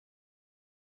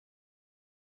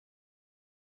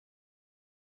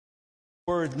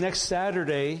Next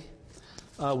Saturday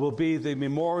will be the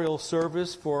memorial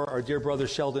service for our dear brother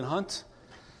Sheldon Hunt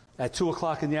at 2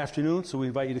 o'clock in the afternoon, so we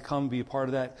invite you to come and be a part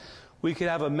of that. We could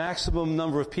have a maximum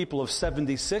number of people of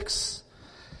 76.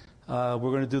 We're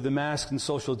going to do the mask and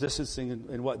social distancing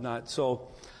and whatnot. So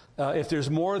if there's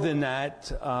more than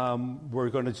that, we're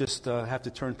going to just have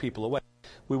to turn people away.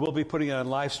 We will be putting it on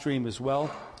live stream as well,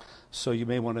 so you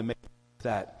may want to make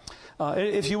that.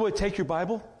 If you would, take your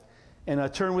Bible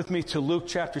and turn with me to Luke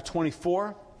chapter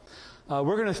 24.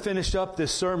 We're going to finish up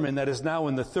this sermon that is now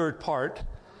in the third part.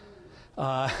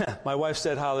 My wife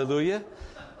said hallelujah.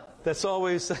 That's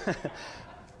always,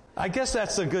 I guess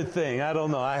that's a good thing. I don't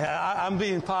know. I'm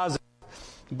being positive.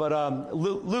 But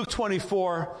Luke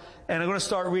 24, and I'm going to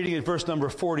start reading at verse number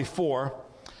 44.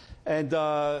 And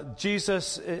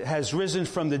Jesus has risen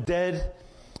from the dead.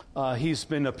 He's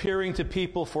been appearing to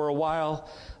people for a while.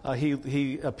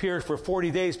 He appeared for 40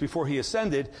 days before he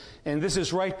ascended, and this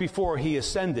is right before he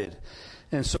ascended.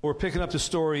 And so we're picking up the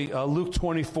story, Luke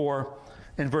 24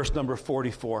 and verse number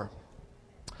 44.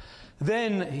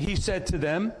 Then he said to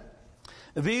them,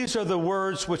 "These are the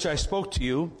words which I spoke to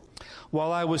you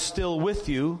while I was still with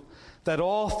you, that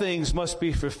all things must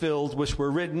be fulfilled which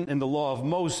were written in the law of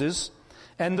Moses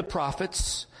and the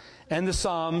prophets and the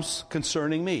Psalms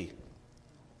concerning me."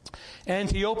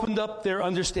 And he opened up their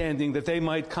understanding that they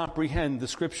might comprehend the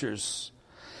scriptures.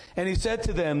 And he said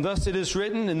to them, "Thus it is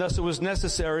written, and thus it was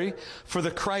necessary for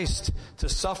the Christ to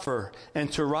suffer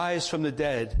and to rise from the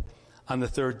dead on the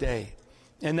third day,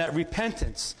 and that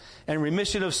repentance and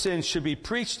remission of sins should be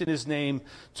preached in his name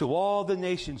to all the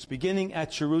nations, beginning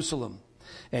at Jerusalem.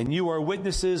 And you are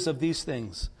witnesses of these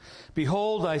things.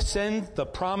 Behold, I send the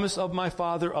promise of my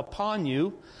Father upon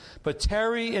you, but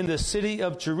tarry in the city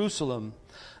of Jerusalem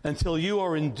until you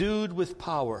are endued with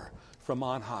power from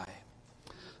on high."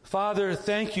 Father,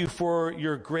 thank you for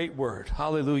your great word.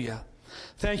 Hallelujah.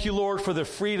 Thank you, Lord, for the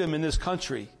freedom in this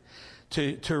country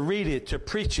to read it, to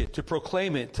preach it, to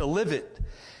proclaim it, to live it.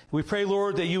 We pray,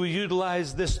 Lord, that you would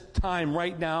utilize this time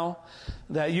right now,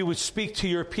 that you would speak to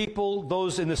your people,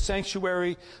 those in the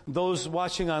sanctuary, those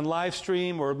watching on live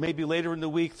stream, or maybe later in the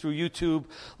week through YouTube.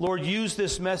 Lord, use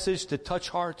this message to touch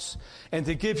hearts and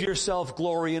to give yourself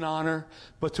glory and honor,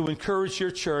 but to encourage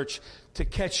your church to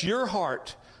catch your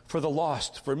heart for the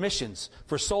lost, for missions,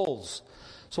 for souls.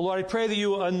 So, Lord, I pray that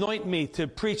you anoint me to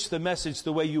preach the message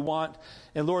the way you want.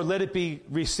 And, Lord, let it be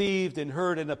received and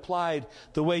heard and applied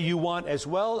the way you want as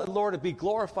well. And, Lord, it be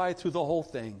glorified through the whole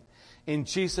thing. In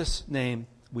Jesus' name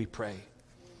we pray.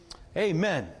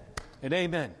 Amen and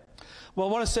amen. Well,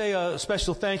 I want to say a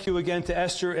special thank you again to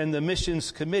Esther and the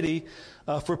Missions Committee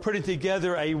for putting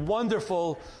together a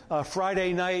wonderful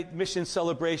Friday night mission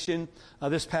celebration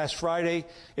this past Friday.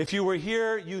 If you were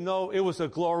here, you know it was a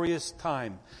glorious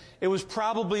time. It was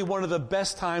probably one of the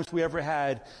best times we ever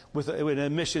had with a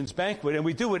missions banquet, and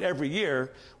we do it every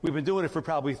year. We've been doing it for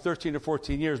probably 13 or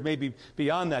 14 years, maybe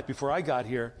beyond that before I got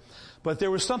here. But there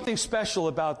was something special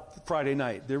about Friday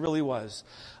night. There really was.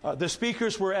 The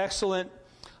speakers were excellent.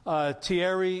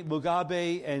 Thierry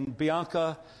Mugabe and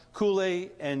Bianca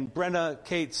Cooley and Brenna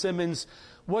Kate Simmons.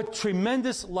 What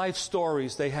tremendous life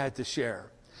stories they had to share.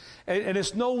 And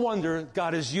it's no wonder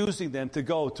God is using them to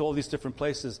go to all these different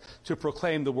places to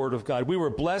proclaim the Word of God. We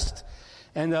were blessed.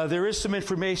 And there is some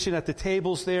information at the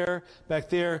tables there, back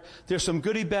there. There's some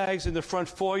goodie bags in the front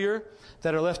foyer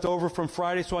that are left over from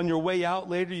Friday. So on your way out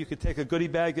later, you could take a goodie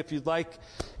bag if you'd like.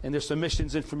 And there's some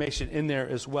missions information in there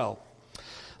as well.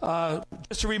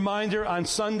 Just a reminder, on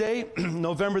Sunday,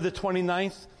 November the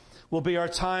 29th, will be our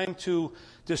time to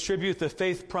distribute the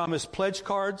Faith Promise Pledge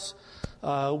cards.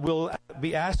 We'll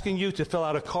be asking you to fill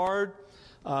out a card.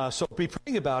 So be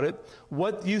praying about it.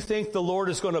 What you think the Lord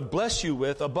is going to bless you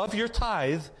with above your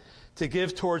tithe to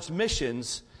give towards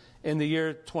missions in the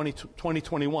year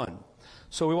 2021.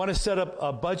 So we want to set up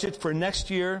a budget for next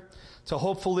year to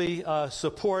hopefully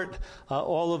support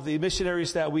all of the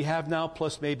missionaries that we have now,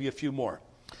 plus maybe a few more.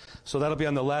 So that'll be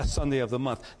on the last Sunday of the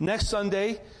month. Next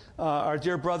Sunday, our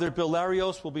dear brother Bill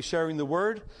Larios will be sharing the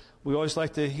word. We always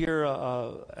like to hear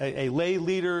a lay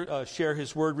leader share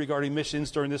his word regarding missions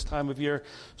during this time of year.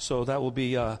 So that will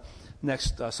be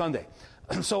next Sunday.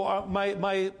 So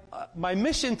my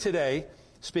mission today,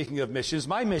 speaking of missions,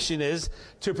 my mission is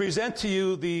to present to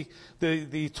you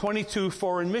the 22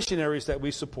 foreign missionaries that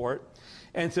we support,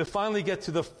 and to finally get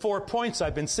to the 4 points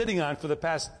I've been sitting on for the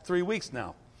past 3 weeks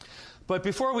now. But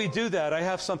before we do that, I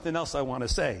have something else I want to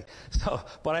say.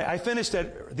 But I finished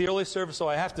at the early service, so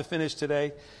I have to finish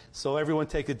today. So everyone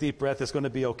take a deep breath. It's going to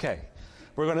be okay.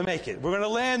 We're going to make it. We're going to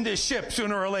land this ship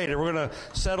sooner or later. We're going to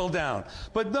settle down.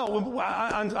 But no,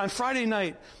 on Friday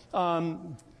night,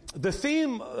 The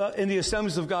theme in the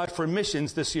Assemblies of God for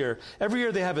missions this year, every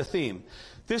year they have a theme.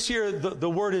 This year the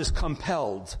word is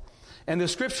compelled. And the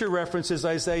scripture reference is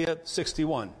Isaiah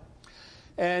 61.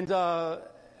 And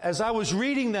as I was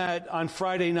reading that on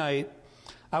Friday night,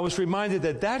 I was reminded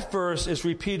that that verse is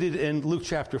repeated in Luke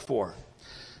chapter 4.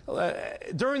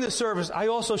 During the service, I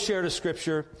also shared a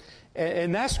scripture,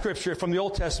 and that scripture from the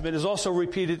Old Testament is also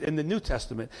repeated in the New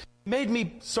Testament. It made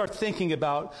me start thinking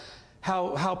about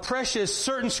how precious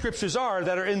certain scriptures are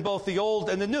that are in both the Old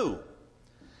and the New.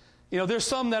 You know, there's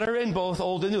some that are in both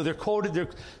Old and New. They're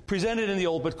presented in the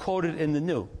Old, but quoted in the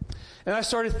New. And I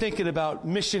started thinking about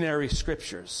missionary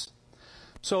scriptures.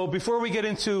 So before we get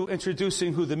into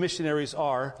introducing who the missionaries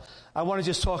are, I want to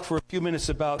just talk for a few minutes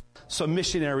about some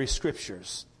missionary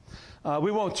scriptures.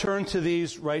 We won't turn to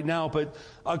these right now, but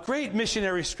a great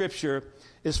missionary scripture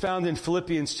is found in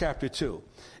Philippians chapter 2.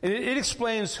 And it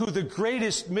explains who the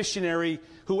greatest missionary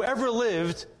who ever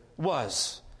lived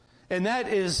was. And that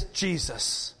is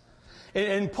Jesus.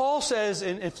 And Paul says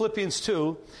in Philippians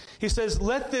 2, he says,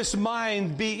 "Let this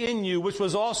mind be in you, which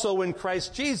was also in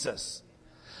Christ Jesus."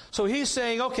 So he's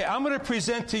saying, okay, I'm going to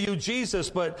present to you Jesus,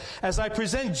 but as I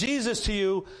present Jesus to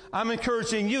you, I'm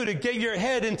encouraging you to get your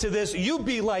head into this. You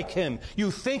be like him.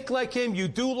 You think like him. You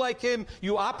do like him.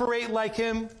 You operate like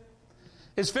him.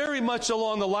 It's very much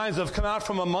along the lines of come out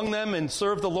from among them and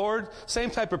serve the Lord.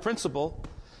 Same type of principle.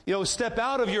 You know, step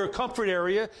out of your comfort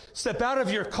area, step out of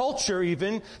your culture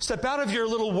even, step out of your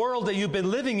little world that you've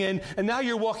been living in, and now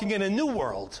you're walking in a new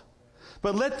world.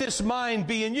 But let this mind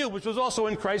be in you, which was also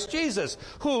in Christ Jesus,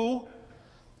 who,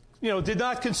 did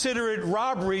not consider it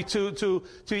robbery to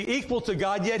be equal to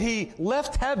God, yet he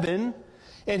left heaven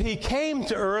and he came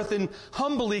to earth and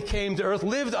humbly came to earth,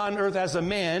 lived on earth as a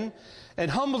man,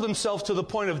 and humbled himself to the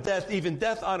point of death, even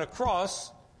death on a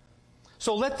cross.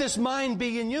 So let this mind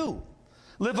be in you.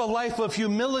 Live a life of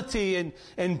humility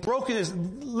and brokenness.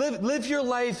 Live your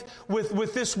life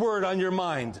with this word on your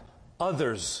mind.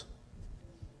 Others.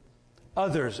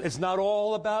 Others. It's not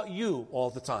all about you all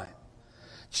the time.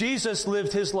 Jesus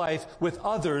lived his life with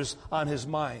others on his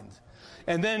mind.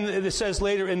 And then it says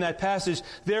later in that passage,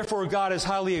 therefore God has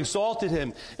highly exalted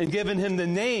him and given him the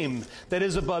name that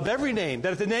is above every name.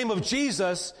 That at the name of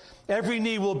Jesus, every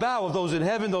knee will bow, of those in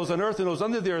heaven, those on earth, and those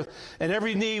under the earth. And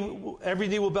every knee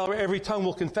will bow, every tongue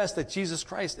will confess that Jesus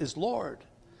Christ is Lord.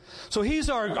 So he's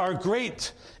our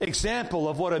great example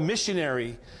of what a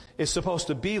missionary is supposed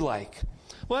to be like.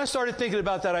 Well, I started thinking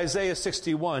about that Isaiah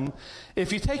 61.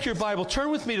 If you take your Bible,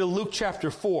 turn with me to Luke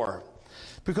chapter 4.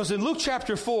 Because in Luke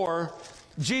chapter 4,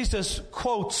 Jesus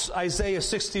quotes Isaiah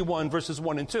 61 verses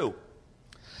 1 and 2.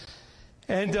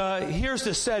 And here's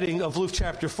the setting of Luke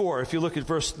chapter 4, if you look at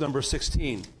verse number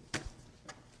 16.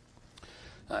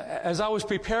 As I was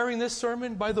preparing this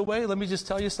sermon, by the way, let me just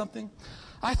tell you something.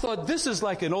 I thought this is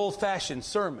like an old-fashioned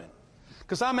sermon.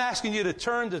 Because I'm asking you to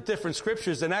turn to different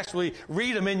scriptures and actually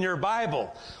read them in your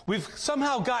Bible. We've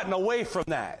somehow gotten away from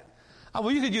that.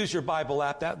 Well, you could use your Bible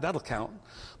app. That'll count.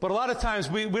 But a lot of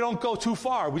times we don't go too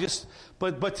far.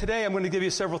 But today I'm going to give you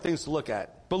several things to look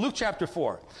at. But Luke chapter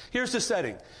 4. Here's the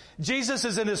setting. Jesus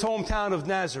is in his hometown of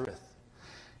Nazareth.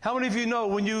 How many of you know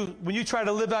when you try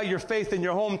to live out your faith in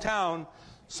your hometown,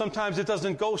 sometimes it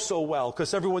doesn't go so well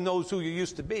because everyone knows who you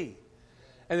used to be.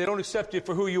 And they don't accept you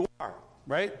for who you are.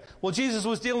 Right? Well, Jesus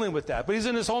was dealing with that. But he's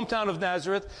in his hometown of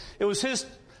Nazareth. It was his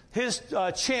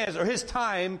chance or his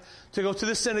time to go to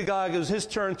the synagogue. It was his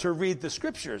turn to read the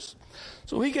scriptures.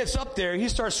 So he gets up there, he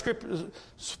starts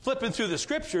flipping through the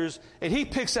scriptures, and he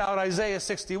picks out Isaiah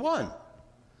 61.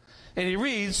 And he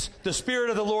reads, "The Spirit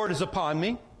of the Lord is upon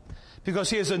me, because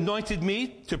he has anointed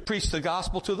me to preach the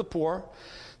gospel to the poor.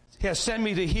 He has sent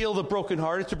me to heal the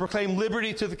brokenhearted, to proclaim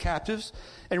liberty to the captives,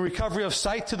 and recovery of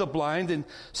sight to the blind, and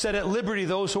set at liberty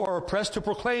those who are oppressed, to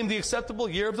proclaim the acceptable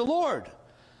year of the Lord."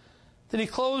 Then he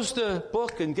closed the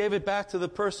book and gave it back to the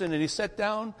person, and he sat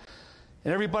down,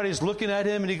 and everybody's looking at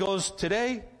him, and he goes,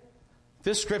 "Today,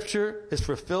 this scripture is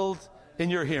fulfilled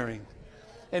in your hearing."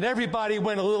 And everybody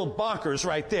went a little bonkers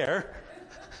right there.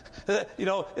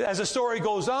 As the story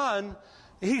goes on,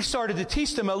 he started to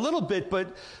teach them a little bit,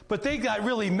 but they got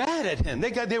really mad at him.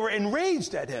 They were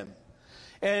enraged at him.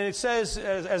 And it says,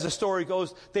 as the story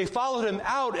goes, they followed him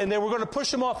out and they were going to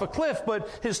push him off a cliff, but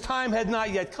his time had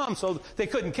not yet come, so they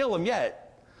couldn't kill him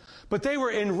yet. But they were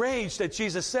enraged that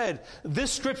Jesus said,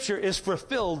 "This scripture is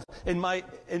fulfilled in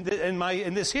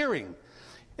this hearing."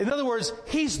 In other words,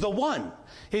 he's the one.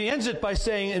 He ends it by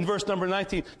saying in verse number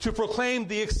 19, to proclaim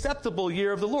the acceptable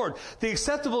year of the Lord. The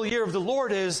acceptable year of the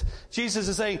Lord is, Jesus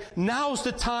is saying, now's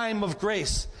the time of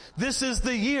grace. This is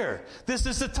the year. This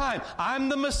is the time. I'm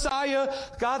the Messiah.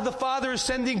 God the Father is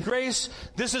sending grace.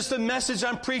 This is the message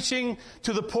I'm preaching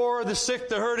to the poor, the sick,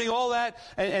 the hurting, all that.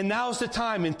 And now's the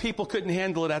time. And people couldn't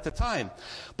handle it at the time.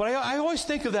 But I always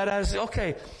think of that as,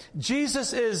 okay,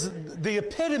 Jesus is the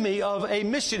epitome of a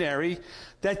missionary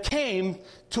that came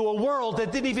to a world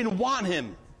that didn't even want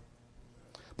him.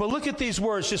 But look at these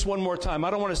words just one more time.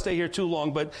 I don't want to stay here too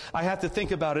long, but I have to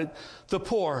think about it. The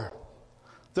poor,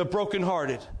 the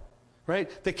brokenhearted, right?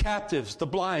 The captives, the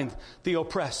blind, the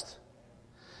oppressed.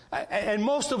 And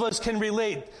most of us can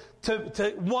relate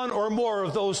to one or more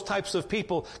of those types of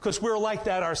people because we're like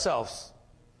that ourselves.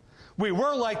 We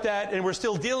were like that and we're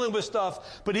still dealing with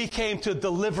stuff, but he came to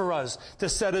deliver us, to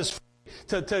set us free.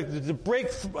 To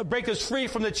break us free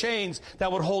from the chains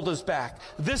that would hold us back.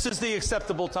 This is the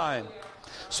acceptable time.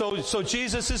 So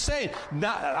Jesus is saying,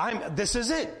 this is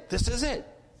it. This is it.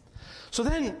 So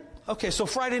then, okay, so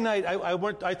Friday night,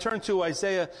 I turned to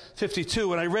Isaiah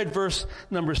 52, and I read verse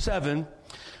number 7,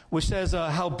 which says,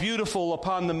 how beautiful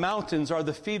upon the mountains are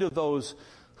the feet of those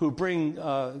who bring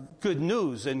good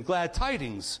news and glad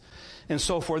tidings, and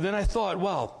so forth. Then I thought,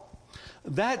 well,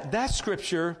 that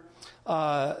scripture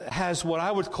has what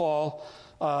I would call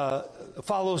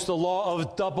follows the law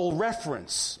of double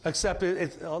reference. Except,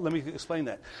 let me explain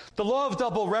that. The law of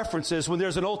double reference is when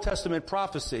there's an Old Testament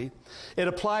prophecy, it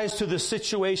applies to the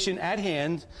situation at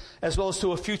hand as well as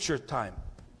to a future time.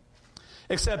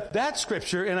 Except that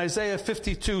scripture in Isaiah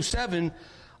 52:7,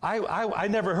 I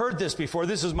never heard this before.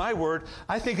 This is my word.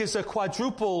 I think it's a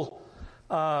quadruple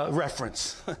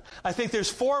reference. I think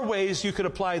there's 4 ways you could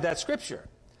apply that scripture.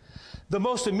 The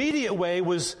most immediate way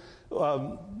was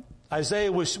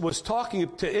Isaiah was talking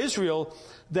to Israel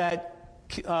that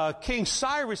King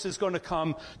Cyrus is going to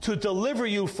come to deliver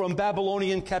you from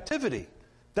Babylonian captivity.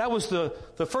 That was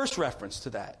the first reference to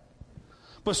that.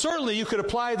 But certainly you could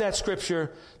apply that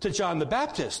scripture to John the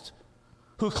Baptist,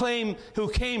 who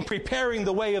came preparing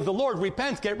the way of the Lord.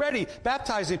 Repent, get ready,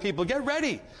 baptizing people, get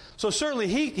ready. So certainly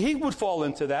he would fall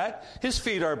into that. His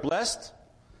feet are blessed.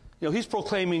 You know, he's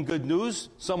proclaiming good news.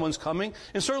 Someone's coming.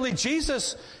 And certainly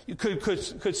Jesus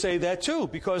could say that too,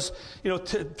 because, you know,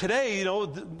 today, you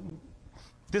know,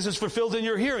 this is fulfilled in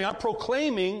your hearing. I'm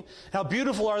proclaiming how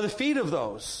beautiful are the feet of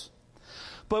those.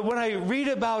 But when I read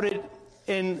about it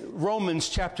in Romans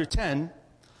chapter 10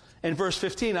 and verse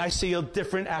 15, I see a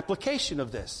different application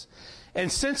of this.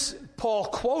 And since Paul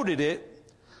quoted it,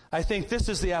 I think this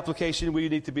is the application we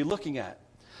need to be looking at.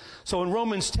 So in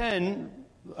Romans 10,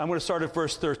 I'm going to start at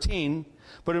verse 13,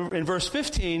 but in verse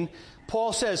 15,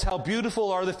 Paul says, how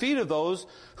beautiful are the feet of those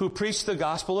who preach the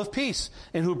gospel of peace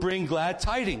and who bring glad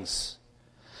tidings.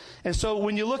 And so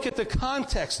when you look at the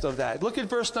context of that, look at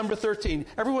verse number 13.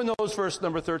 Everyone knows verse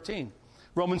number 13,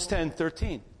 Romans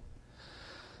 10:13.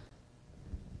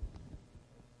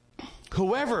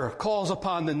 Whoever calls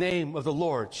upon the name of the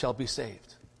Lord shall be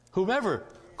saved. Whoever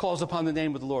calls upon the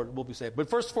name of the Lord will be saved. But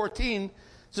verse 14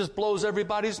 just blows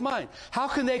everybody's mind. How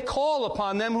can they call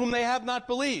upon them whom they have not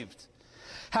believed?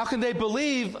 How can they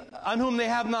believe on whom they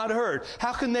have not heard?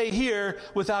 How can they hear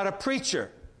without a preacher?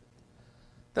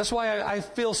 That's why I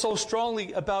feel so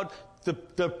strongly about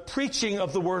the preaching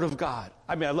of the Word of God.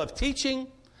 I mean, I love teaching,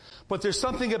 but there's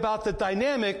something about the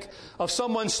dynamic of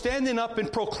someone standing up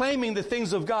and proclaiming the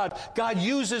things of God. God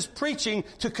uses preaching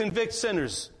to convict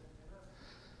sinners.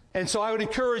 And so I would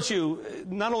encourage you,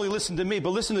 not only listen to me,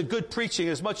 but listen to good preaching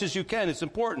as much as you can. It's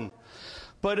important.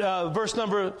 But verse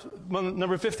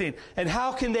number 15. And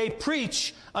how can they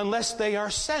preach unless they are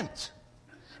sent?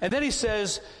 And then he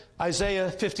says,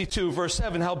 Isaiah 52, verse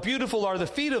 7, how beautiful are the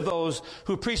feet of those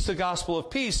who preach the gospel of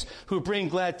peace, who bring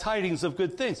glad tidings of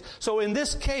good things. So in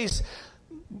this case,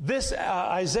 this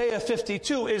Isaiah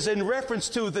 52 is in reference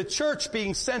to the church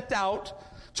being sent out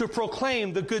to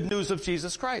proclaim the good news of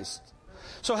Jesus Christ.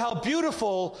 So how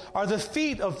beautiful are the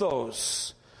feet of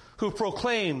those who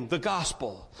proclaim the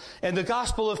gospel. And the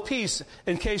gospel of peace,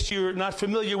 in case you're not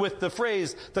familiar with the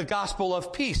phrase, the gospel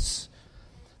of peace.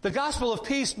 The gospel of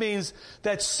peace means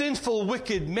that sinful,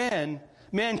 wicked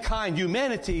mankind,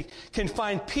 humanity, can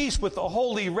find peace with the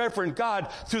holy, reverend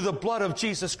God through the blood of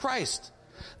Jesus Christ.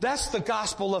 That's the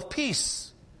gospel of peace.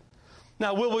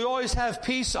 Now, will we always have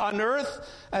peace on earth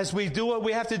as we do what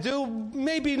we have to do?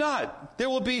 Maybe not. There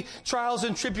will be trials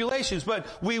and tribulations, but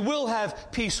we will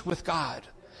have peace with God.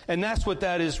 And that's what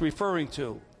that is referring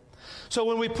to. So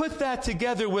when we put that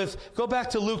together with, go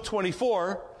back to Luke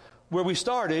 24, where we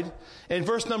started, in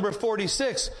verse number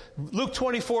 46, Luke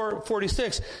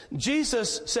 24:46,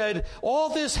 Jesus said, all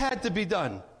this had to be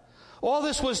done. All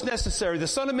this was necessary. The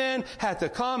Son of Man had to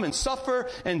come and suffer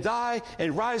and die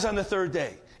and rise on the third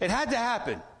day. It had to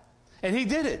happen. And he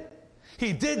did it.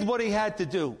 He did what he had to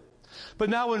do. But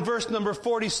now in verse number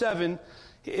 47,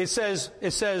 it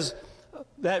says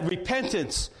that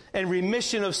repentance and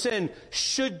remission of sin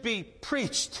should be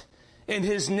preached in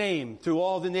his name through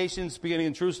all the nations beginning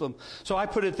in Jerusalem. So I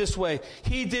put it this way.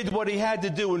 He did what he had to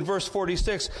do in verse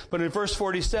 46, but in verse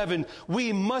 47,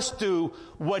 we must do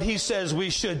what he says we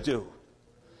should do.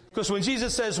 Because when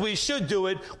Jesus says we should do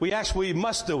it, we actually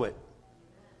must do it.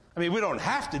 I mean, we don't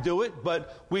have to do it,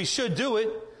 but we should do it.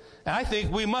 And I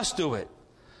think we must do it.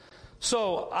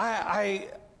 So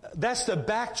that's the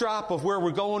backdrop of where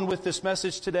we're going with this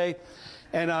message today.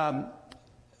 And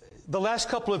the last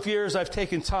couple of years, I've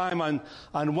taken time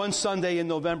on one Sunday in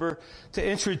November to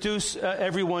introduce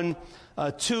everyone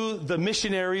to the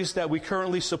missionaries that we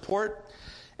currently support.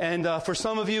 And for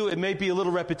some of you, it may be a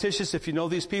little repetitious if you know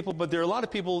these people, but there are a lot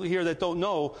of people here that don't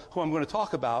know who I'm going to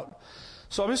talk about.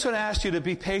 So I'm just going to ask you to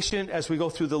be patient as we go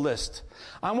through the list.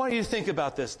 I want you to think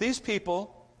about this. These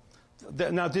people,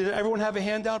 now did everyone have a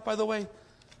handout, by the way?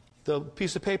 The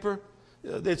piece of paper?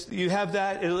 You have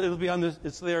that. It'll be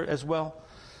it's there as well.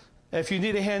 If you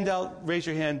need a handout, raise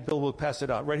your hand. Bill will pass it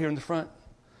out right here in the front.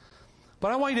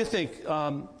 But I want you to think,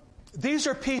 these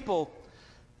are people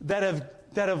that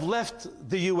have left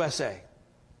the USA.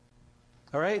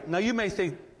 All right? Now you may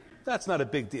think, that's not a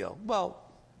big deal. Well,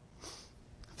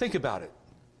 think about it.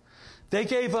 They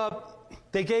gave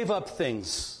up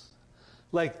things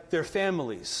like their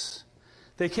families.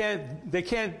 They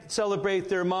can't celebrate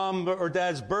their mom or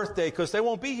dad's birthday because they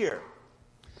won't be here.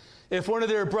 If one of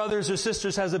their brothers or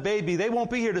sisters has a baby, they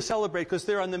won't be here to celebrate because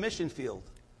they're on the mission field.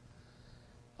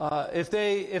 If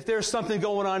there's something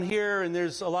going on here and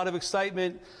there's a lot of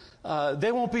excitement,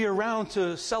 they won't be around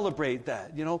to celebrate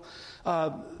that, you know.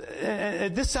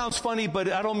 And this sounds funny, but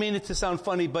I don't mean it to sound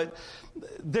funny, but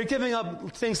they're giving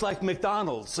up things like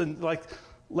McDonald's and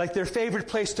like their favorite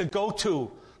place to go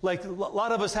to. Like a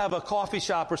lot of us have a coffee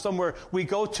shop or somewhere we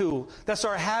go to. That's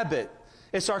our habit.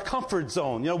 It's our comfort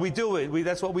zone. You know, we do it.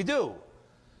 That's what we do.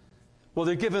 Well,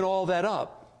 they're giving all that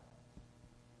up.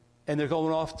 And they're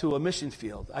going off to a mission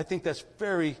field. I think that's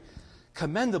very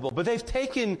commendable. But they've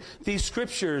taken these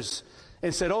scriptures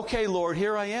and said, okay, Lord,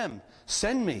 here I am.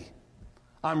 Send me.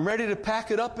 I'm ready to pack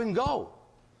it up and go.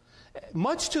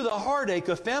 Much to the heartache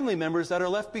of family members that are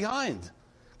left behind.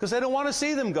 Because they don't want to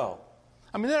see them go.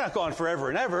 I mean, they're not gone forever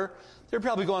and ever. They're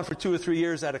probably gone for 2 or 3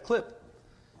 years at a clip.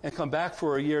 And come back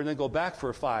for a year and then go back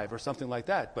for 5 or something like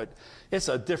that. But it's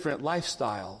a different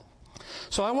lifestyle.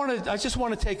 So I just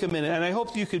want to take a minute, and I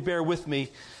hope you could bear with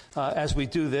me as we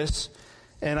do this.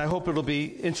 And I hope it'll be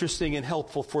interesting and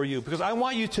helpful for you. Because I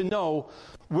want you to know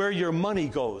where your money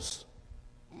goes,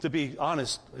 to be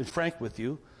honest and frank with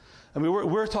you. I mean,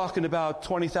 we're talking about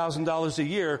 $20,000 a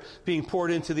year being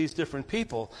poured into these different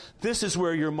people. This is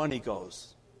where your money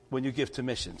goes when you give to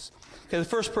missions. Okay, the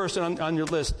first person on your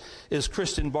list is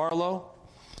Kristen Barlow.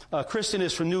 Kristen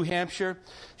is from New Hampshire.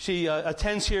 She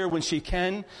attends here when she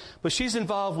can, but she's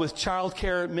involved with child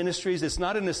care ministries. It's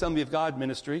not an Assembly of God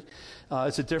ministry.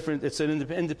 It's an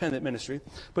independent ministry.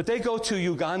 But they go to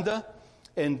Uganda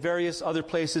and various other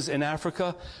places in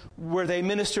Africa where they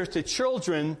minister to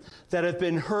children that have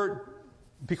been hurt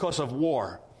because of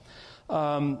war.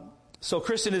 So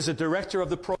Kristen is a director of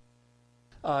the program.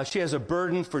 She has a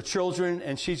burden for children,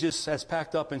 and she just has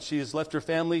packed up and she has left her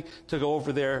family to go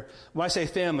over there. When I say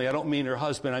family, I don't mean her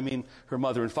husband. I mean her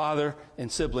mother and father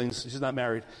and siblings. She's not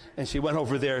married. And she went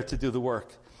over there to do the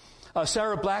work.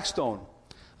 Sarah Blackstone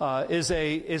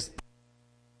is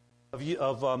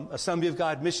of Assembly of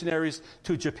God missionaries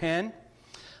to Japan.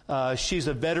 She's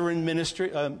a veteran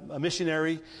a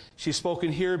missionary. She's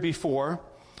spoken here before.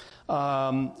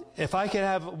 If I could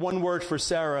have one word for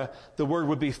Sarah, the word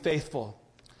would be faithful.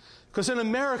 Because in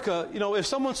America, you know, if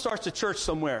someone starts a church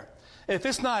somewhere, if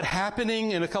it's not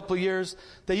happening in a couple of years,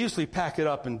 they usually pack it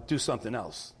up and do something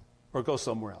else or go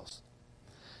somewhere else.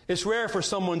 It's rare for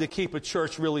someone to keep a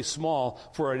church really small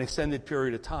for an extended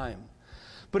period of time.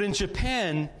 But in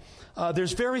Japan,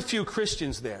 there's very few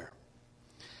Christians there.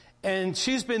 And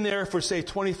she's been there for, say,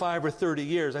 25 or 30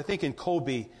 years, I think in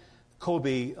Kobe,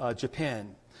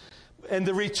 Japan. And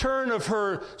the return of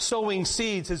her sowing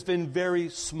seeds has been very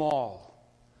small.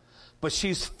 But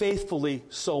she's faithfully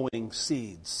sowing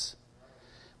seeds.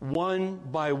 One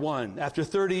by one. After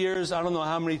 30 years, I don't know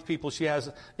how many people she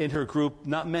has in her group.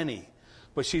 Not many.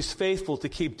 But she's faithful to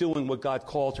keep doing what God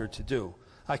called her to do.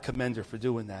 I commend her for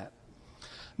doing that.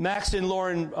 Max and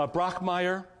Lauren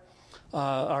Brockmeyer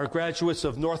are graduates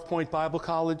of North Point Bible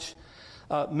College.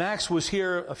 Max was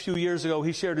here a few years ago.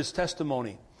 He shared his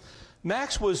testimony.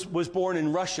 Max was born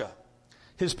in Russia.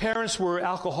 His parents were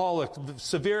alcoholic,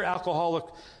 severe alcoholic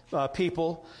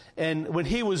people. And when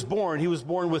he was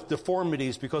born with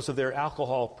deformities because of their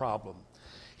alcohol problem.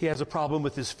 He has a problem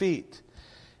with his feet.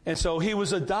 And so he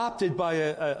was adopted by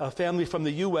a family from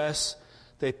the U.S.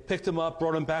 They picked him up,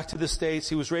 brought him back to the States.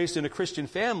 He was raised in a Christian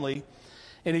family,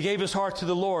 and he gave his heart to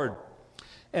the Lord.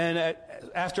 And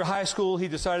after high school, he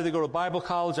decided to go to Bible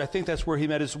college. I think that's where he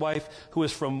met his wife, who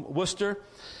is from Worcester.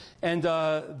 And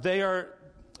they are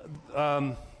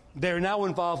now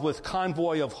involved with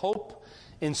Convoy of Hope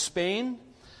in Spain.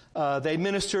 They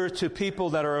minister to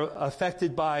people that are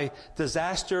affected by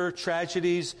disaster,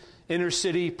 tragedies, inner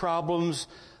city problems,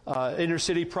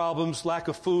 lack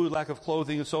of food, lack of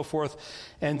clothing, and so forth.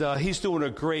 And he's doing a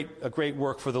great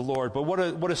work for the Lord. But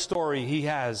what a story he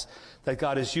has that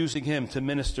God is using him to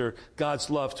minister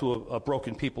God's love to a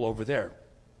broken people over there.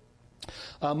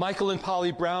 Michael and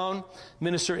Polly Brown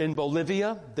minister in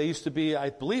Bolivia. They used to be, I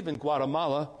believe, in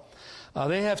Guatemala.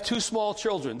 They have two small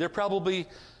children. They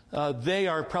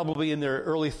are probably in their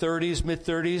early 30s,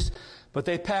 mid-30s. But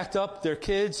they packed up their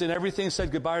kids and everything,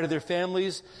 said goodbye to their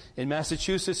families in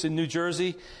Massachusetts and New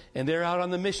Jersey, and they're out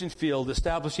on the mission field,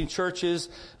 establishing churches,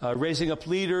 raising up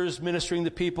leaders, ministering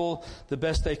to people the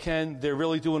best they can. They're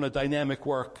really doing a dynamic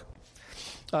work.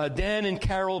 Dan and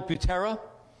Carol Butera.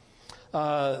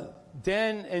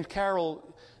 Dan and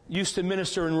Carol used to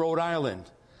minister in Rhode Island,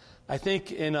 I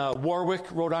think in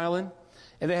Warwick, Rhode Island.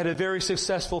 And they had a very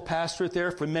successful pastorate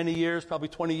there for many years, probably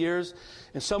 20 years.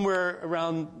 And somewhere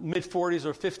around mid-40s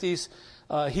or 50s,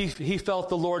 he felt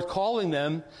the Lord calling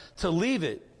them to leave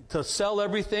it, to sell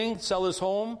everything, sell his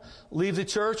home, leave the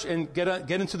church, and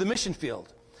get into the mission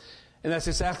field. And that's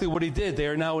exactly what he did. They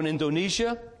are now in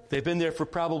Indonesia. They've been there for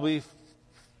probably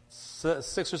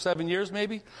 6 or 7 years,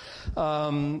 maybe.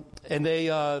 And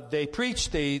they preach,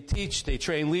 they teach, they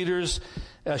train leaders.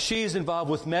 She is involved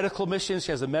with medical missions.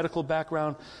 She has a medical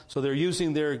background, so they're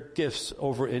using their gifts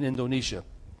over in Indonesia.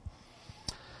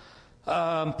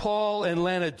 Paul and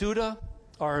Lana Duda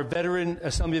are veteran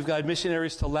Assembly of God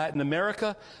missionaries to Latin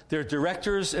America. They're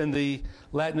directors in the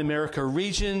Latin America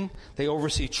region. They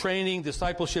oversee training,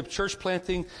 discipleship, church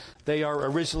planting. They are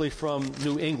originally from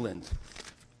New England.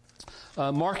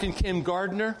 Mark and Kim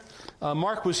Gardner.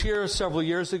 Mark was here several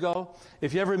years ago.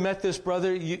 If you ever met this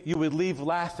brother, you would leave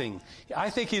laughing.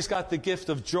 I think he's got the gift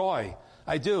of joy.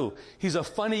 I do. He's a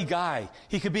funny guy.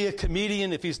 He could be a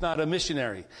comedian if he's not a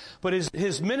missionary. But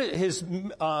his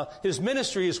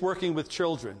ministry is working with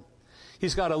children.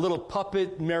 He's got a little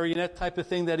puppet marionette type of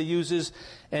thing that he uses,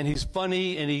 and he's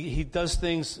funny, and he does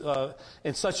things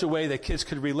in such a way that kids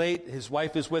could relate. His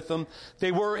wife is with him.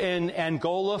 They were in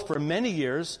Angola for many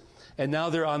years, and now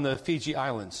they're on the Fiji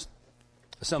Islands.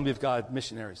 Assembly of God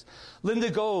missionaries.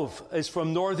 Linda Gove is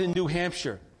from northern New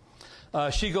Hampshire.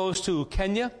 She goes to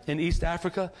Kenya in East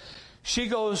Africa. She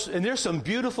goes, and there's some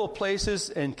beautiful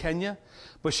places in Kenya,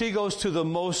 but she goes to the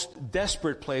most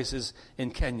desperate places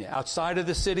in Kenya, outside of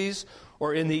the cities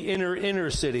or in the inner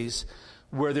cities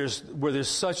where there's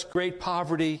such great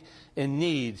poverty and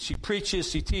need. She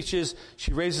preaches, she teaches,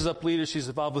 she raises up leaders, she's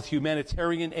involved with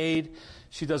humanitarian aid.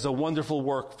 She does a wonderful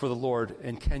work for the Lord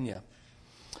in Kenya.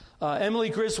 Emily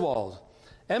Griswold.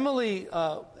 Emily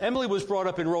was brought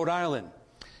up in Rhode Island,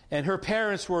 and her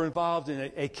parents were involved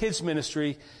in a kids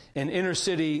ministry in inner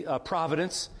city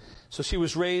Providence. So she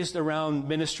was raised around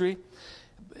ministry,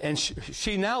 and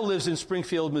she now lives in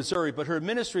Springfield, Missouri, but her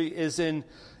ministry is in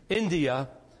India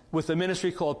with a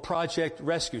ministry called Project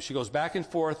Rescue. She goes back and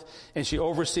forth, and she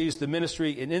oversees the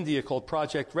ministry in India called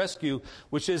Project Rescue,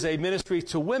 which is a ministry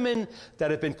to women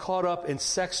that have been caught up in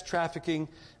sex trafficking,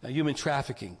 human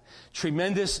trafficking.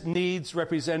 Tremendous needs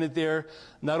represented there,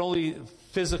 not only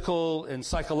physical and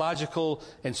psychological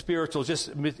and spiritual,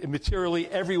 just materially,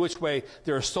 every which way.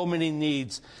 There are so many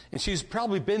needs. And she's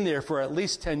probably been there for at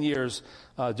least 10 years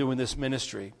doing this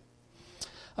ministry.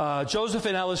 Joseph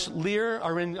and Alice Lear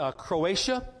are in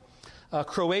Croatia.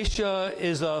 Croatia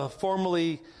is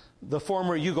formerly the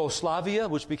former Yugoslavia,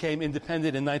 which became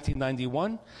independent in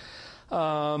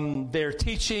 1991. They're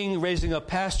teaching, raising up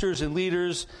pastors and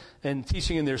leaders, and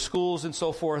teaching in their schools and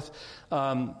so forth.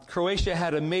 Croatia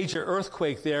had a major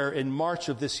earthquake there in March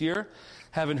of this year.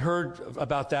 Haven't heard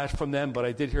about that from them, but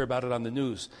I did hear about it on the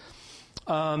news.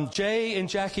 Jay and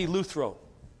Jackie Luthrow.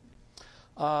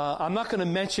 I'm not going to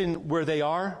mention where they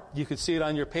are. You can see it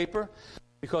on your paper.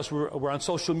 Because we're on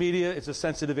social media, it's a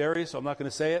sensitive area, so I'm not going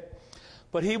to say it.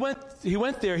 But he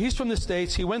went there. He's from the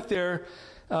States. He went there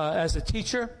as a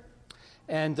teacher,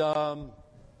 and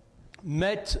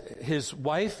met his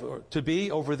wife to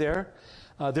be over there.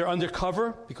 They're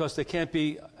undercover because they can't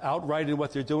be outright in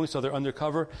what they're doing, so they're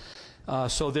undercover.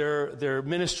 So they're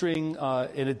ministering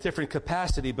in a different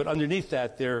capacity, but underneath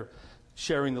that, they're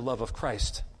sharing the love of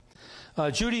Christ.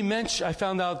 Judy Mensch, I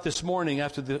found out this morning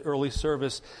after the early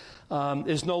service,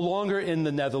 is no longer in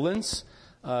the Netherlands.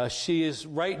 She is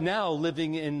right now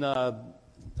living in,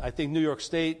 I think, New York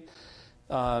State,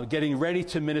 getting ready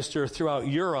to minister throughout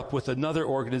Europe with another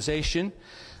organization.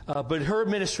 But her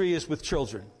ministry is with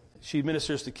children. She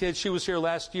ministers to kids. She was here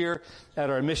last year at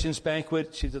our missions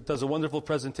banquet. She does a wonderful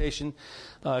presentation.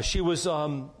 She was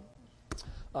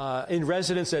in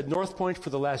residence at North Point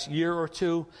for the last year or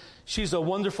two. She's a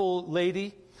wonderful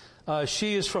lady.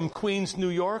 She is from Queens, New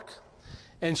York,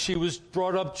 and she was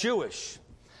brought up Jewish.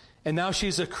 And now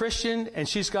she's a Christian, and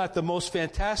she's got the most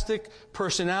fantastic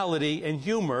personality and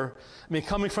humor. I mean,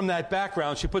 coming from that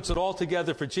background, she puts it all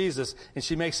together for Jesus, and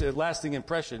she makes a lasting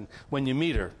impression when you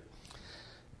meet her.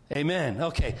 Amen.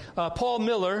 Okay. Paul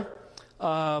Miller.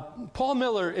 Paul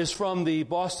Miller is from the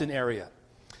Boston area.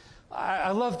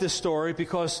 I love this story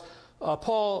because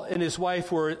Paul and his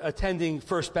wife were attending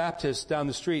First Baptist down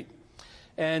the street.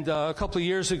 And a couple of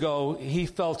years ago, he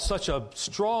felt such a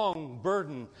strong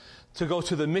burden to go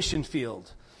to the mission field.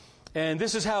 And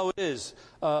this is how it is.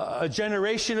 A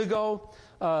generation ago,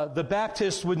 the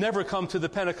Baptists would never come to the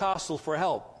Pentecostal for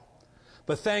help.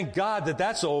 But thank God that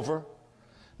that's over.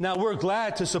 Now, we're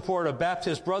glad to support a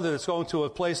Baptist brother that's going to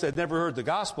a place that never heard the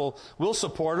gospel. We'll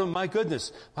support him. My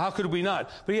goodness. How could we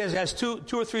not? But he has two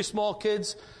or three small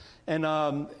kids and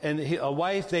a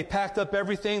wife. They packed up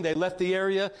everything. They left the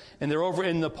area, and they're over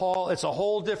in Nepal. It's a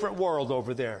whole different world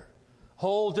over there.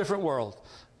 Whole different world.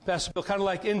 Pastor Bill, kind of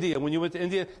like India. When you went to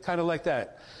India, kind of like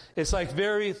that. It's like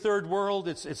very third world.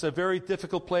 It's a very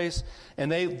difficult place,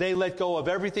 and they let go of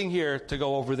everything here to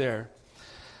go over there.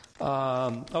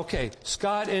 Okay,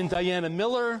 Scott and Diana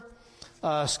Miller.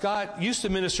 Scott used to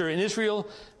minister in Israel.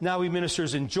 Now he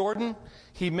ministers in Jordan.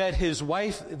 He met his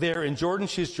wife there in Jordan.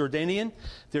 She's Jordanian.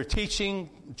 They're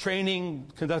teaching,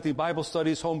 training, conducting Bible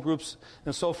studies, home groups,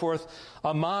 and so forth.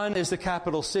 Amman is the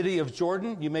capital city of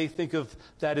Jordan. You may think of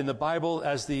that in the Bible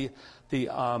as the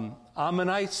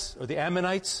Ammonites or the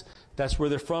Ammonites. That's where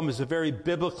they're from. It's a very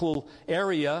biblical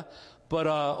area. But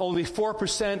only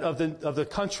 4% of the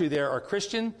country there are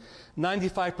Christian.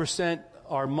 95%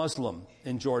 are Muslim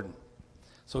in Jordan.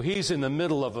 So he's in the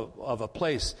middle of a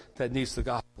place that needs the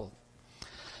gospel.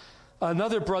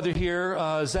 Another brother here,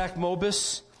 Zach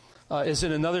Mobus, is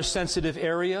in another sensitive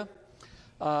area.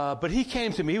 But he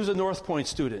came to me. He was a North Point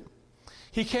student.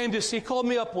 He called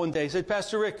me up one day. He said,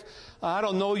 Pastor Rick, I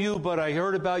don't know you, but I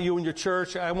heard about you in your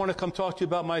church. I want to come talk to you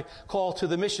about my call to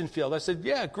the mission field. I said,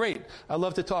 yeah, great. I'd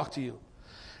love to talk to you.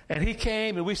 And he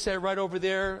came, and we sat right over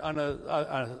there on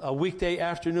a weekday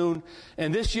afternoon.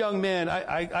 And this young man,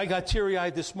 I got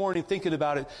teary-eyed this morning thinking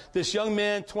about it. This young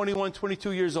man, 21,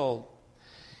 22 years old,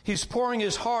 he's pouring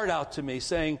his heart out to me,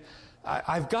 saying,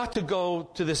 I've got to go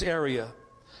to this area,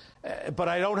 but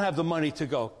I don't have the money to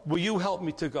go. Will you help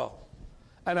me to go?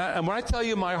 And when I tell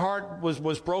you my heart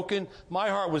was broken, my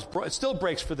heart it still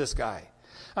breaks for this guy.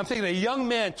 I'm thinking a young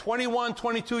man, 21,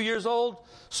 22 years old,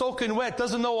 soaking wet,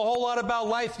 doesn't know a whole lot about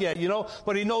life yet,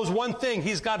 but he knows one thing.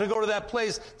 He's got to go to that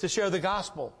place to share the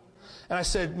gospel. And I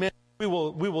said, man, we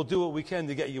will do what we can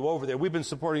to get you over there. We've been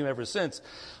supporting him ever since.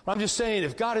 But I'm just saying,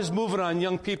 if God is moving on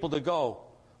young people to go,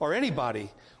 or anybody,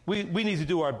 we need to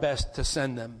do our best to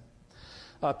send them.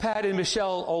 Pat and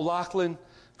Michelle O'Loughlin,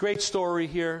 great story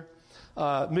here.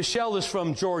 Michelle is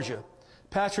from Georgia.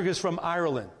 Patrick is from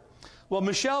Ireland. Well,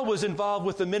 Michelle was involved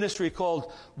with a ministry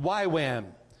called YWAM,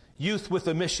 Youth with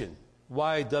a Mission,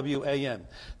 YWAM.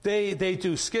 They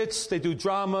do skits, they do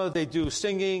drama, they do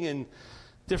singing and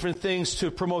different things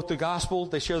to promote the gospel.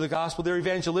 They share the gospel. They're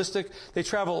evangelistic. They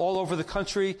travel all over the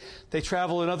country. They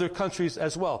travel in other countries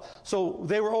as well. So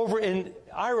they were over in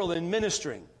Ireland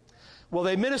ministering. Well,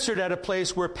 they ministered at a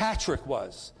place where Patrick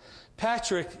was.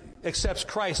 Patrick accepts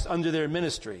Christ under their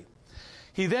ministry.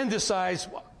 He then decides,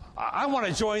 I want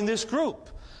to join this group.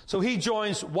 So he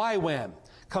joins YWAM,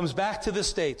 comes back to the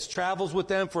States, travels with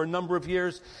them for a number of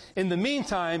years. In the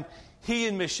meantime, he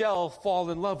and Michelle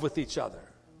fall in love with each other.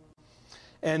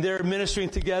 And they're ministering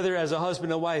together as a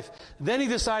husband and wife. Then he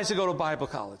decides to go to Bible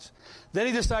college. Then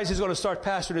he decides he's going to start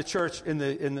pastoring a church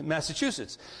in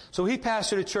Massachusetts. So he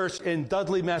pastored a church in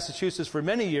Dudley, Massachusetts for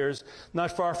many years,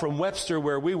 not far from Webster,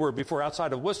 where we were before,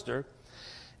 outside of Worcester.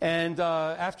 And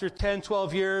after 10,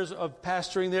 12 years of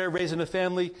pastoring there, raising a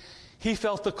family, he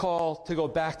felt the call to go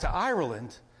back to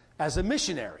Ireland as a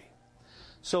missionary.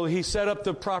 So he set up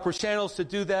the proper channels to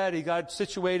do that. He got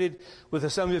situated with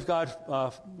Assembly of God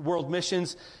World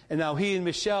Missions. And now he and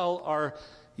Michelle are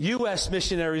U.S.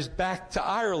 missionaries back to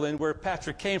Ireland, where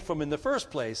Patrick came from in the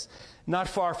first place, not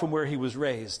far from where he was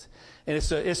raised. And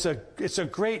it's a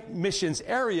great missions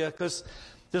area because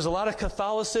there's a lot of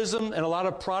Catholicism and a lot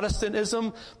of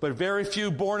Protestantism, but very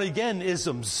few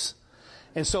born-again-isms.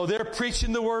 And so they're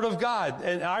preaching the Word of God,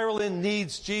 and Ireland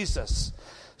needs Jesus.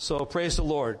 So praise the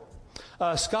Lord.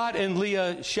 Scott and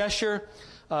Leah Shesher,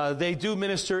 they do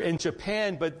minister in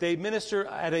Japan, but they minister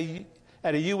at a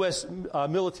U.S.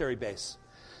 Military base.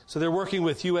 So they're working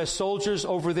with U.S. soldiers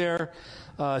over there,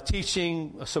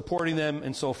 teaching, supporting them,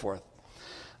 and so forth.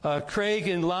 Craig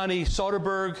and Lonnie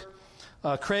Soderberg.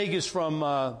 Craig is from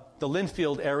the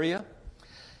Linfield area.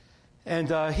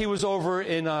 And he was over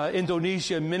in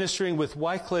Indonesia ministering with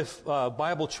Wycliffe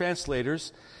Bible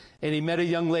translators. And he met a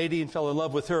young lady and fell in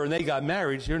love with her, and they got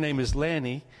married. Her name is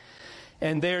Lanny.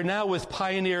 And they're now with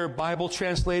Pioneer Bible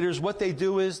translators. What they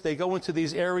do is they go into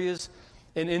these areas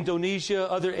in Indonesia,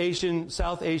 other Asian,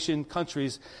 South Asian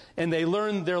countries, and they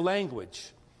learn their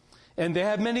language. And they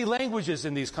have many languages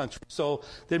in these countries. So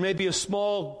there may be a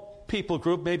small people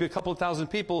group, maybe a couple of thousand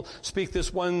people speak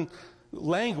this one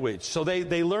language. So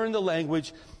they learn the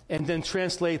language and then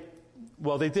translate,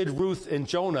 well, they did Ruth and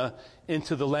Jonah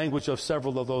into the language of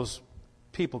several of those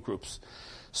people groups.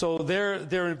 So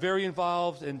they're very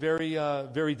involved and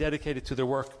very dedicated to their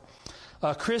work.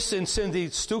 Chris and Cindy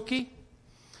Stuckey.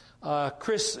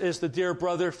 Chris is the dear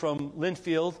brother from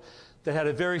Linfield that had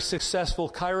a very successful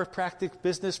chiropractic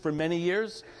business for many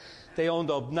years. They owned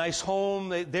a nice home.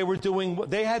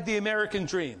 They had the American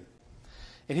dream.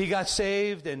 And he got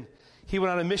saved, and he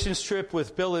went on a missions trip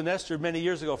with Bill and Esther many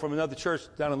years ago from another church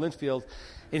down in Linfield,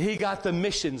 and he got the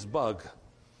missions bug.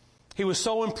 He was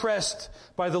so impressed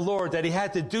by the Lord that he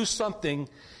had to do something.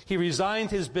 He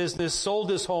resigned his business, sold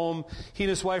his home. He and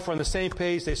his wife were on the same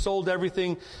page. They sold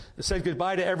everything, said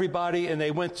goodbye to everybody, and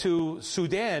they went to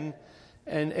Sudan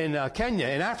and Kenya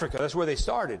in Africa. That's where they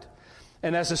started.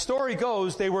 And as the story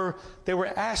goes, they were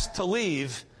asked to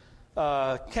leave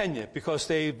Kenya because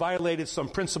they violated some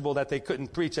principle that they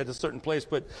couldn't preach at a certain place,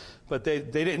 but they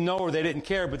didn't know or they didn't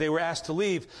care, but they were asked to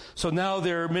leave. So now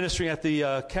they're ministering at the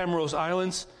Comoros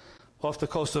Islands off the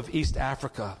coast of East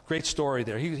Africa. Great story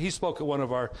there. He spoke at one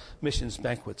of our missions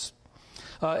banquets.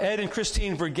 Ed and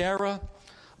Christine Vergara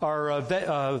are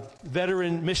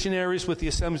veteran missionaries with the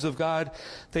Assemblies of God.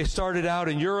 They started out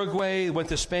in Uruguay, went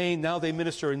to Spain. Now they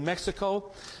minister in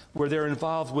Mexico, where they're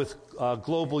involved with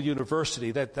Global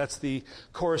University. That's the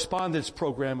correspondence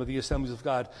program of the Assemblies of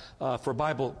God for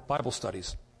Bible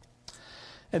studies.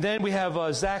 And then we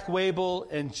have Zach Wabel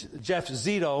and Jeff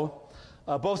Zito.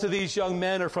 Both of these young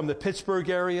men are from the Pittsburgh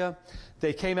area.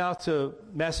 They came out to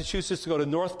Massachusetts to go to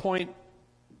North Point.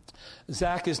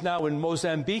 Zach is now in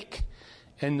Mozambique,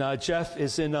 and Jeff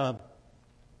is in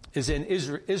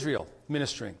Israel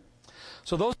ministering.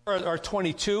 So those are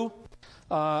 22.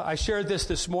 I shared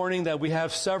this morning that we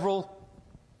have several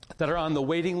that are on the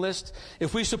waiting list.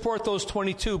 If we support those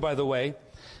 22, by the way,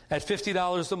 at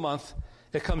 $50 a month,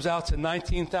 it comes out to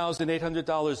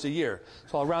 $19,800 a year.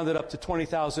 So I'll round it up to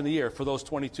 $20,000 a year for those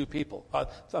 22 people.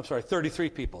 33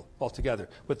 people altogether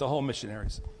with the home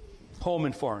missionaries, home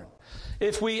and foreign.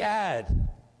 If we add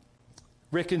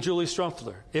Rick and Julie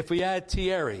Strumpfler, if we add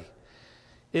Thierry,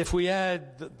 if we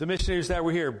add the missionaries that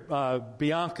were here,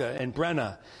 Bianca and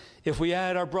Brenna, if we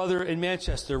add our brother in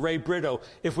Manchester, Ray Brito,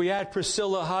 if we add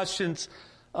Priscilla Hodgson's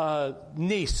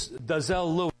niece,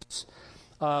 Dazelle Lewis,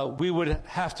 we would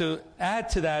have to add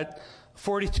to that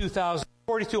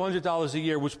 $4,200 a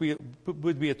year, which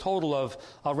would be a total of,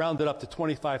 I'll round it up to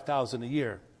 $25,000 a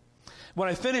year. When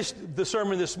I finished the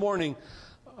sermon this morning,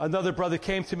 another brother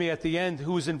came to me at the end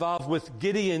who was involved with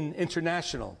Gideon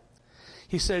International.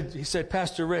 He said,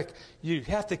 Pastor Rick, you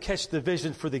have to catch the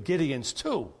vision for the Gideons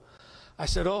too. I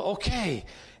said, oh, okay.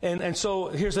 And so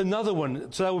here's another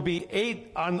one. So that would be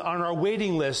 8 on our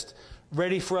waiting list,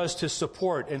 ready for us to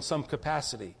support in some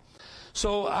capacity.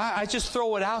 So I just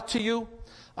throw it out to you.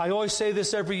 I always say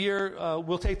this every year.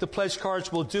 We'll take the pledge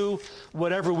cards. We'll do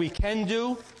whatever we can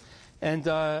do.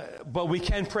 But we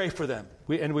can pray for them.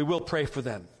 We will pray for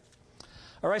them.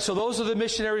 All right, so those are the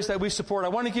missionaries that we support. I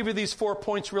want to give you these 4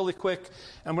 points really quick.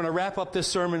 I'm going to wrap up this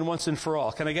sermon once and for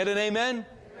all. Can I get an amen? Amen.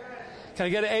 Can I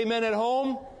get an amen at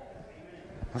home?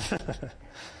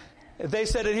 They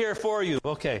said it here for you.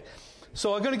 Okay.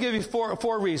 So I'm going to give you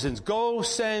four reasons. Go,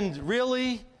 send,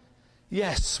 really?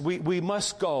 Yes, we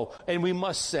must go, and we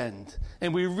must send,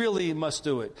 and we really must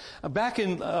do it. Back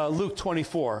in Luke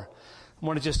 24, I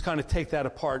want to just kind of take that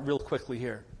apart real quickly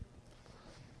here.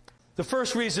 The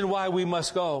first reason why we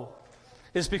must go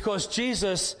is because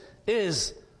Jesus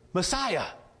is Messiah.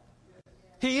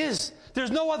 He is. There's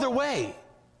no other way.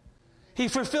 He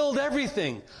fulfilled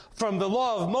everything, from the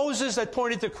law of Moses that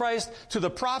pointed to Christ, to the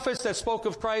prophets that spoke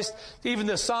of Christ, even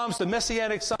the Psalms, the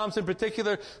Messianic Psalms in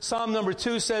particular. Psalm number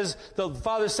 2 says, the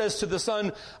Father says to the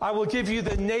Son, I will give you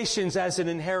the nations as an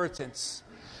inheritance.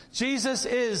 Jesus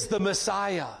is the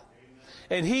Messiah,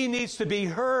 and He needs to be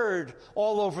heard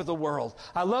all over the world.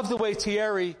 I love the way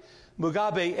Thierry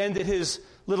Mugabe ended his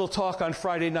little talk on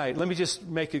Friday night. Let me just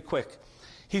make it quick.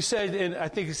 He said, I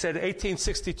think he said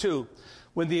 1862,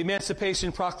 when the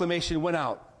Emancipation Proclamation went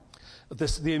out,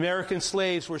 the American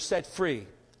slaves were set free.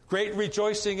 Great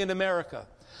rejoicing in America.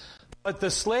 But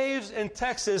the slaves in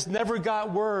Texas never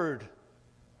got word.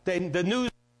 The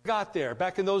news got there.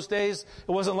 Back in those days,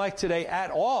 it wasn't like today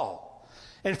at all.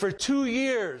 And for 2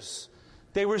 years,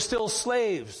 they were still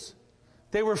slaves.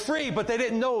 They were free, but they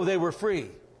didn't know they were free.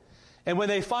 And when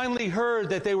they finally heard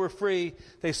that they were free,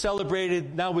 they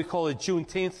celebrated, now we call it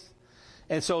Juneteenth.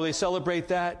 And so they celebrate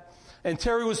that. And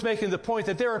Terry was making the point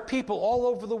that there are people all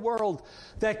over the world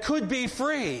that could be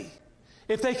free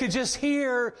if they could just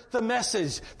hear the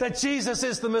message that Jesus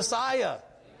is the Messiah.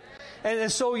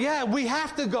 And so, yeah, we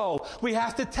have to go. We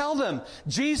have to tell them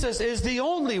Jesus is the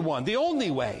only one, the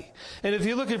only way. And if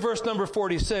you look at verse number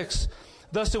 46,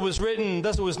 thus it was written,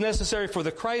 thus it was necessary for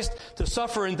the Christ to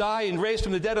suffer and die and raise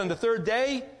from the dead on the third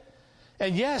day.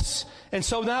 And yes, and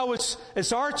so now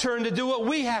it's our turn to do what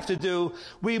we have to do.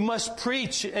 We must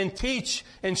preach and teach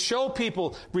and show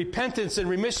people repentance and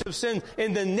remission of sin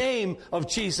in the name of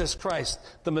Jesus Christ,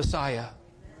 the Messiah.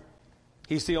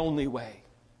 He's the only way.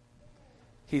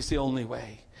 He's the only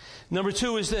way. Number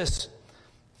 2 is this.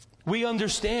 We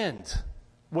understand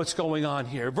what's going on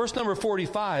here. Verse number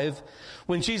 45,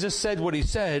 when Jesus said what He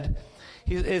said,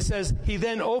 it says, He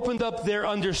then opened up their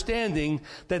understanding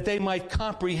that they might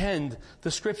comprehend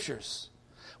the Scriptures.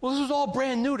 Well, this was all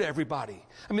brand new to everybody.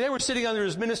 I mean, they were sitting under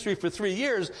His ministry for 3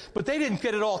 years, but they didn't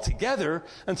get it all together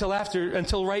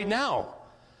until right now.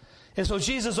 And so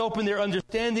Jesus opened their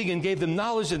understanding and gave them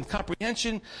knowledge and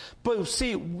comprehension. But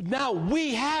see, now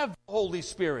we have the Holy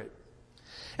Spirit.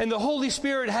 And the Holy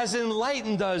Spirit has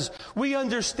enlightened us. We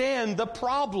understand the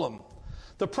problem.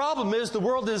 The problem is the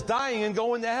world is dying and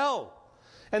going to hell.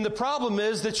 And the problem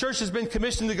is the church has been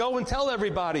commissioned to go and tell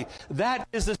everybody. That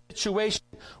is the situation.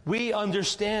 We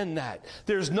understand that.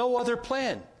 There's no other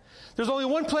plan. There's only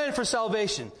one plan for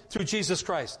salvation, through Jesus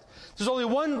Christ. There's only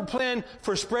one plan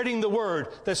for spreading the word,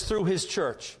 that's through His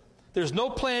church. There's no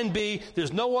plan B.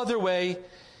 There's no other way.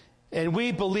 And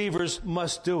we believers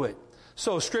must do it.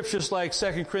 So scriptures like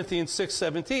 2 Corinthians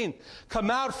 6:17, come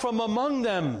out from among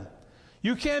them.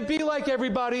 You can't be like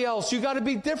everybody else. You got to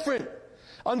be different.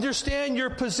 Understand your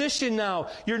position now.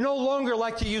 You're no longer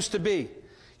like you used to be.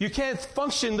 You can't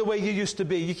function the way you used to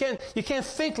be. You can't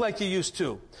think like you used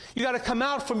to. You got to come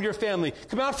out from your family,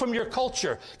 come out from your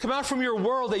culture, come out from your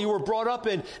world that you were brought up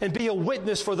in, and be a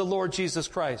witness for the Lord Jesus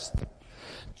Christ.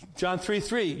 John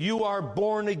 3:3, you are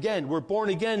born again. We're born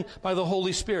again by the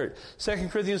Holy Spirit. 2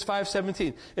 Corinthians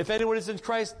 5:17, if anyone is in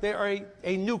Christ, they are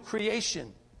a new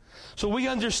creation. So we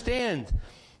understand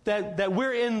that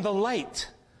we're in the light.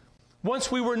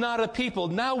 Once we were not a people,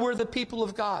 now we're the people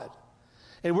of God.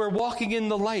 And we're walking in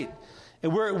the light.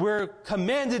 And we're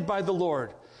commanded by the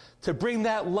Lord to bring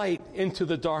that light into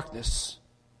the darkness.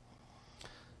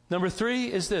 Number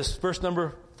 3 is this, verse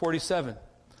number 47.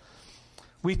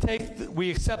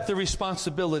 We accept the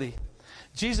responsibility.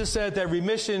 Jesus said that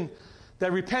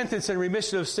repentance and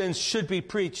remission of sins should be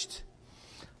preached.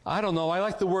 I don't know, I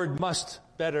like the word must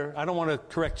better. I don't want to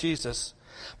correct Jesus.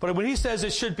 But when He says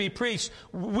it should be preached,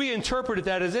 we interpret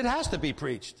that as it has to be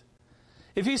preached.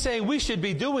 If He's saying we should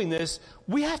be doing this,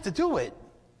 we have to do it.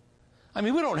 I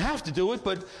mean, we don't have to do it,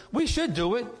 but we should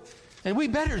do it, and we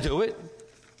better do it.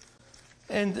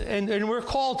 And we're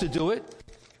called to do it.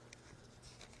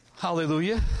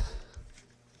 Hallelujah.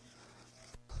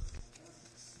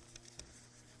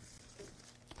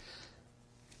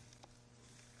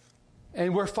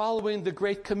 And we're following the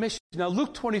Great Commission. Now,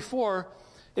 Luke 24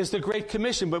 is the Great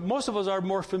Commission, but most of us are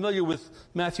more familiar with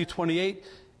Matthew 28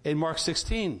 and Mark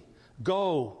 16.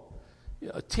 Go,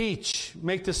 teach,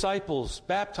 make disciples,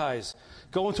 baptize,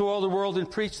 go into all the world and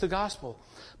preach the gospel.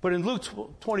 But in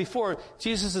Luke 24,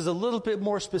 Jesus is a little bit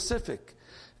more specific.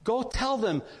 Go tell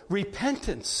them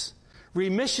repentance,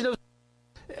 remission of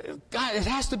God. It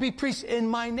has to be preached in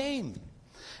my name.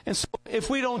 And so if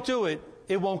we don't do it,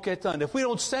 it won't get done. If we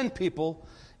don't send people,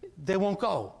 they won't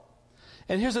go.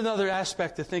 And here's another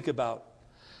aspect to think about.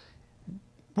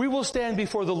 We will stand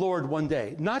before the Lord one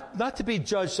day, not to be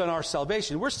judged on our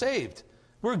salvation. We're saved.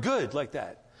 We're good like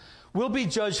that. We'll be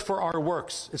judged for our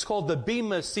works. It's called the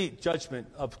Bema Seat judgment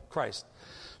of Christ.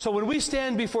 So when we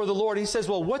stand before the Lord, he says,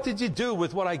 well, what did you do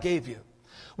with what I gave you?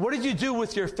 What did you do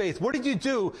with your faith? What did you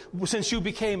do since you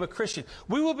became a Christian?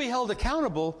 We will be held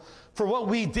accountable for what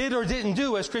we did or didn't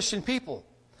do as Christian people.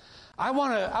 I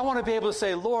want to be able to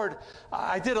say, Lord,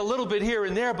 I did a little bit here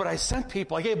and there, but I sent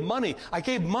people. I gave money. I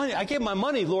gave my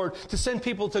money, Lord, to send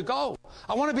people to go.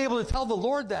 I want to be able to tell the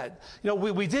Lord that.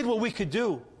 We did what we could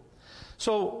do.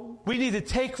 So we need to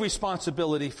take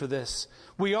responsibility for this.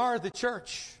 We are the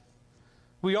church.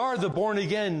 We are the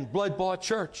born-again, blood-bought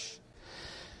church.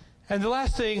 And the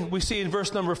last thing we see in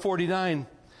verse number 49,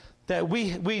 that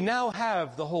we now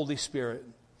have the Holy Spirit.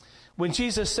 When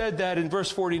Jesus said that in verse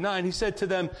 49, he said to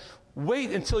them,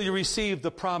 wait until you receive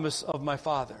the promise of my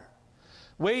Father.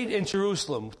 Wait in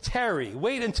Jerusalem. Tarry.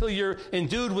 Wait until you're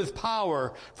endued with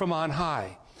power from on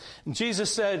high. And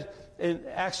Jesus said in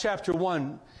Acts chapter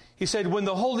 1, he said, when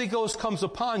the Holy Ghost comes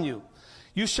upon you,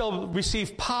 you shall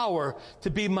receive power to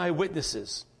be my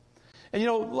witnesses. And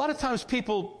a lot of times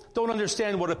people don't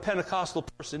understand what a Pentecostal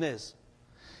person is.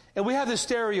 And we have this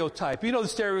stereotype. The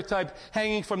stereotype,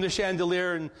 hanging from the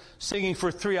chandelier and singing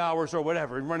for 3 hours or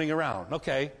whatever and running around.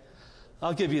 Okay,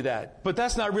 I'll give you that. But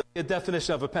that's not really a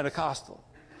definition of a Pentecostal.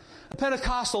 A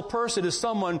Pentecostal person is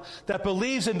someone that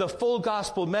believes in the full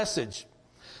gospel message,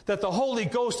 that the Holy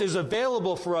Ghost is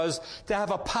available for us to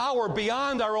have a power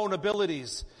beyond our own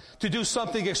abilities to do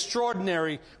something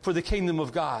extraordinary for the kingdom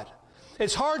of God.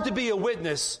 It's hard to be a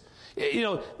witness.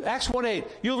 Acts 1:8,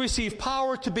 you'll receive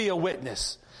power to be a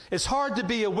witness. It's hard to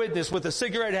be a witness with a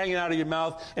cigarette hanging out of your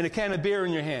mouth and a can of beer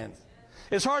in your hand.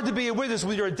 It's hard to be a witness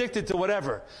when you're addicted to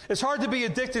whatever. It's hard to be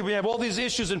addicted when you have all these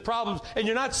issues and problems and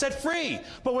you're not set free.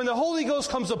 But when the Holy Ghost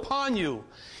comes upon you,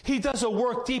 he does a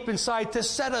work deep inside to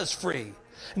set us free.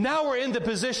 Now we're in the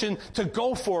position to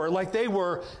go for it like they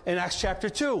were in Acts chapter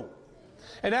 2.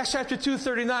 In Acts chapter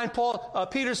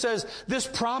 2:39, Peter says, this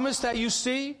promise that you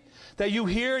see, that you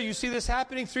hear, you see this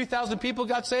happening, 3,000 people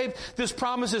got saved. This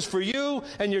promise is for you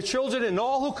and your children and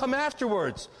all who come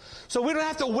afterwards. So we don't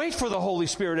have to wait for the Holy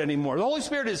Spirit anymore. The Holy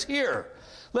Spirit is here.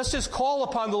 Let's just call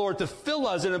upon the Lord to fill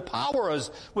us and empower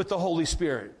us with the Holy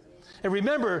Spirit. And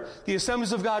remember, the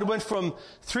Assemblies of God went from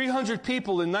 300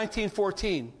 people in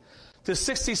 1914 to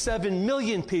 67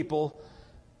 million people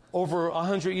over a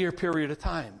 100-year period of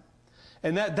time.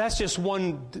 And that's just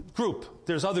one group.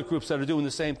 There's other groups that are doing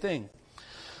the same thing.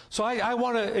 So I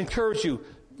want to encourage you,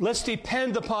 let's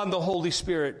depend upon the Holy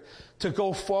Spirit to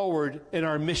go forward in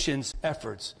our missions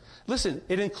efforts. Listen,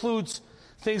 it includes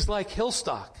things like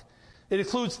Hillstock. It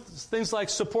includes things like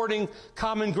supporting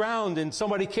Common Ground and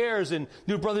Somebody Cares and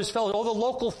New Brothers Fellowship, all the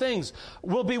local things.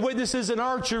 We'll be witnesses in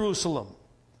our Jerusalem,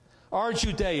 our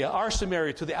Judea, our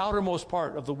Samaria, to the outermost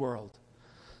part of the world.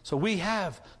 So we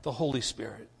have the Holy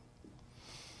Spirit.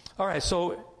 All right,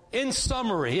 so in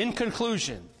summary, in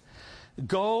conclusion,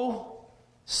 go,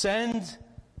 send,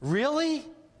 really?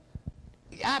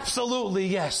 Absolutely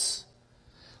yes.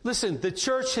 Listen, the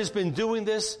church has been doing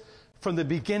this from the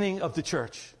beginning of the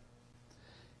church.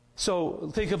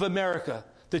 So think of America.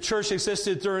 The church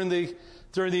existed during the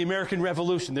American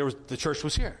Revolution. The church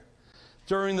was here.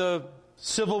 During the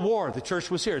Civil War, the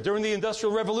church was here. During the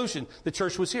Industrial Revolution, the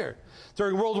church was here.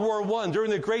 During World War I,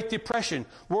 during the Great Depression,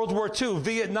 World War II,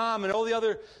 Vietnam, and all the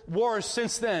other wars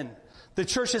since then, the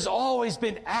church has always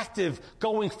been active,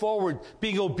 going forward,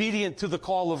 being obedient to the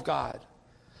call of God.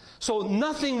 So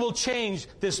nothing will change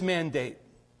this mandate.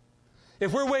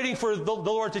 If we're waiting for the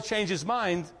Lord to change his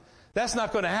mind, that's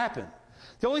not going to happen.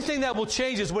 The only thing that will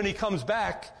change is when he comes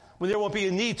back, when there won't be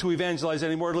a need to evangelize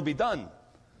anymore, it'll be done.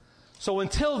 So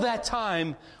until that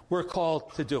time, we're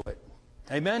called to do it.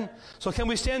 Amen? So can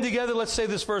we stand together? Let's say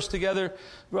this verse together.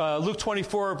 Luke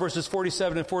 24, verses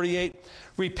 47 and 48.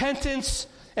 Repentance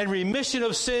and remission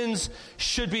of sins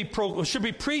should be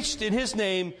preached in his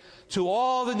name to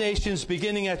all the nations,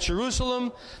 beginning at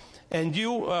Jerusalem, and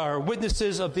you are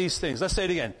witnesses of these things. Let's say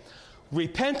it again.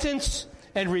 Repentance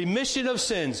and remission of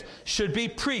sins should be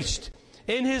preached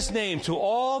in his name to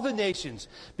all the nations,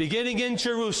 beginning in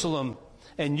Jerusalem,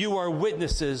 and you are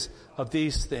witnesses of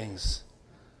these things.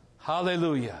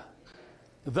 Hallelujah.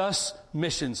 Thus,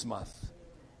 Missions Month.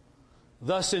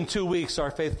 Thus, in 2 weeks,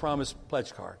 our Faith Promise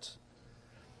pledge cards.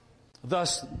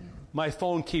 Thus, my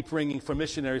phone keeps ringing from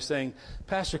missionaries saying,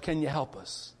 Pastor, can you help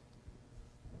us?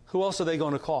 Who else are they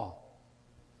going to call?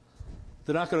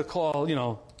 They're not going to call,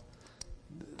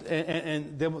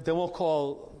 and they won't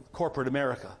call corporate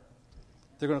America.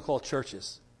 They're going to call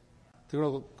churches. They're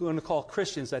going to call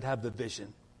Christians that have the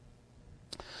vision.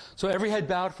 So every head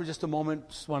bowed for just a moment.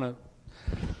 Just want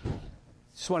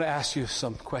to ask you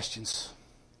some questions.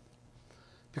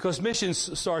 Because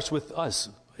missions starts with us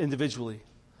individually.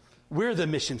 We're the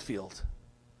mission field.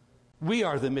 We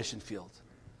are the mission field.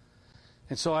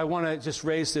 And so I want to just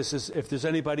raise this as if there's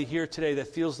anybody here today that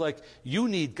feels like you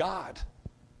need God.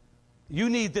 You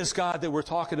need this God that we're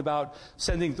talking about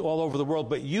sending all over the world,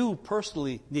 but you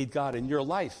personally need God in your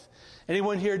life.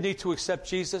 Anyone here need to accept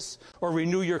Jesus or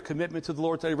renew your commitment to the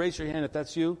Lord today? Raise your hand if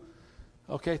that's you.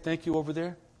 Okay, thank you over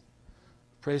there.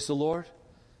 Praise the Lord.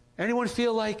 Anyone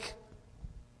feel like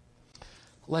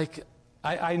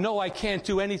I know I can't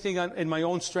do anything in my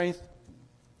own strength,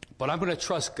 but I'm going to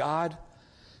trust God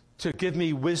to give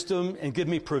me wisdom and give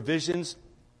me provisions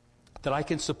that I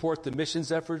can support the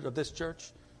missions effort of this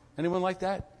church? Anyone like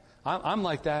that? I'm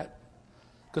like that.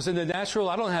 Because in the natural,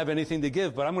 I don't have anything to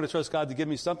give, but I'm going to trust God to give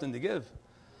me something to give.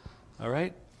 All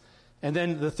right? And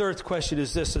then the third question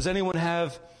is this. Does anyone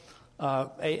have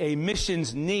a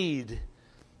missions need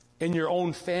in your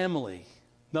own family?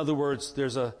 In other words,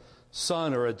 there's a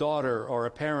son or a daughter or a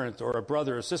parent or a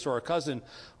brother or sister or a cousin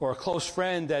or a close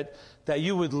friend that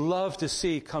you would love to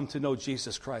see come to know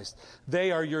Jesus Christ.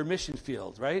 They are your mission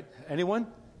field, right? Anyone?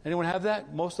 Anyone have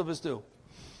that? Most of us do.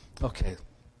 Okay.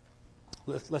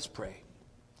 Let's pray.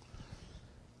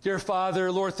 Dear Father,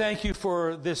 Lord, thank you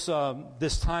for this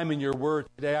time in your word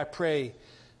today. I pray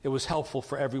it was helpful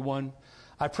for everyone.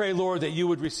 I pray, Lord, that you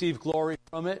would receive glory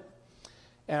from it.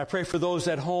 And I pray for those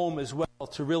at home as well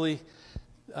to really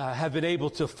have been able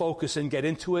to focus and get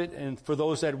into it. And for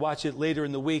those that watch it later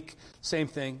in the week, same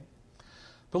thing.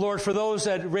 But Lord, for those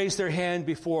that raise their hand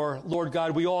before, Lord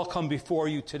God, we all come before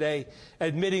you today,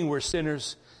 admitting we're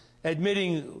sinners,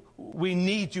 admitting we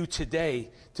need you today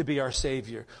to be our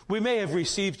Savior. We may have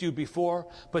received you before,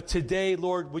 but today,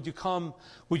 Lord, would you come,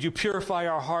 would you purify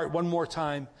our heart one more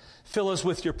time? Fill us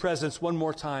with your presence one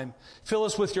more time. Fill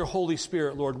us with your Holy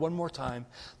Spirit, Lord, one more time.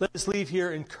 Let us leave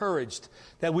here encouraged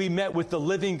that we met with the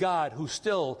living God who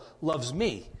still loves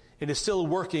me and is still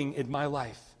working in my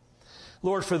life.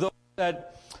 Lord, for those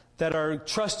that are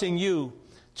trusting you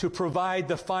to provide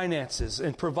the finances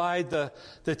and provide the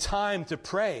time to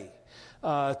pray,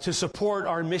 to support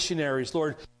our missionaries,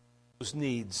 Lord, those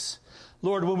needs.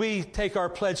 Lord, when we take our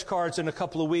pledge cards in a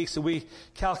couple of weeks and we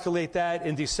calculate that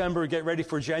in December, get ready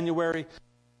for January,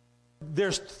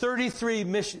 there's 33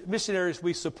 missionaries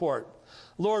we support.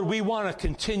 Lord, we want to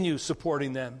continue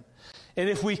supporting them. And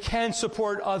if we can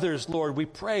support others, Lord, we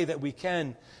pray that we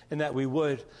can and that we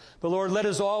would. But Lord, let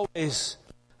us always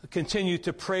continue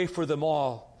to pray for them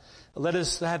all. Let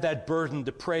us have that burden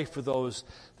to pray for those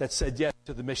that said yes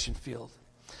to the mission field.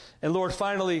 And Lord,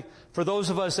 finally, for those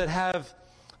of us that have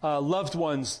loved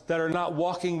ones that are not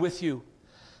walking with you,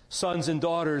 sons and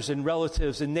daughters and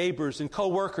relatives and neighbors and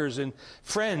co-workers and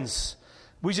friends,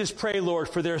 we just pray, Lord,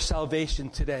 for their salvation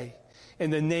today. In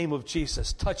the name of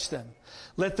Jesus, touch them.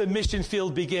 Let the mission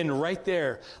field begin right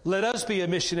there. Let us be a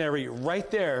missionary right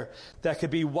there that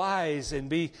could be wise and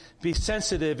be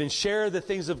sensitive and share the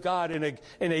things of God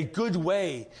in a good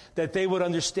way that they would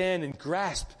understand and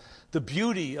grasp the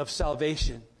beauty of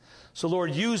salvation. So,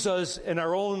 Lord, use us in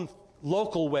our own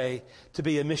local way to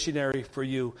be a missionary for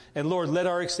you. And, Lord, let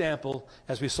our example,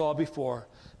 as we saw before,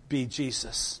 be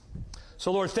Jesus.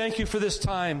 So, Lord, thank you for this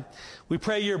time. We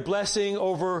pray your blessing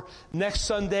over next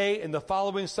Sunday and the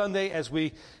following Sunday as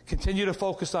we continue to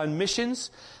focus on missions.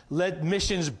 Let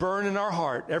missions burn in our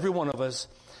heart, every one of us.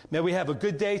 May we have a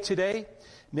good day today.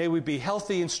 May we be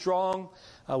healthy and strong.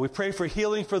 We pray for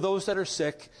healing for those that are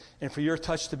sick and for your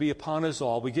touch to be upon us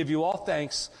all. We give you all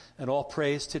thanks and all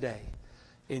praise today.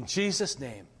 In Jesus'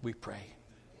 name we pray.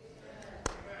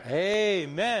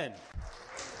 Amen.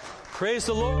 Praise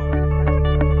the Lord.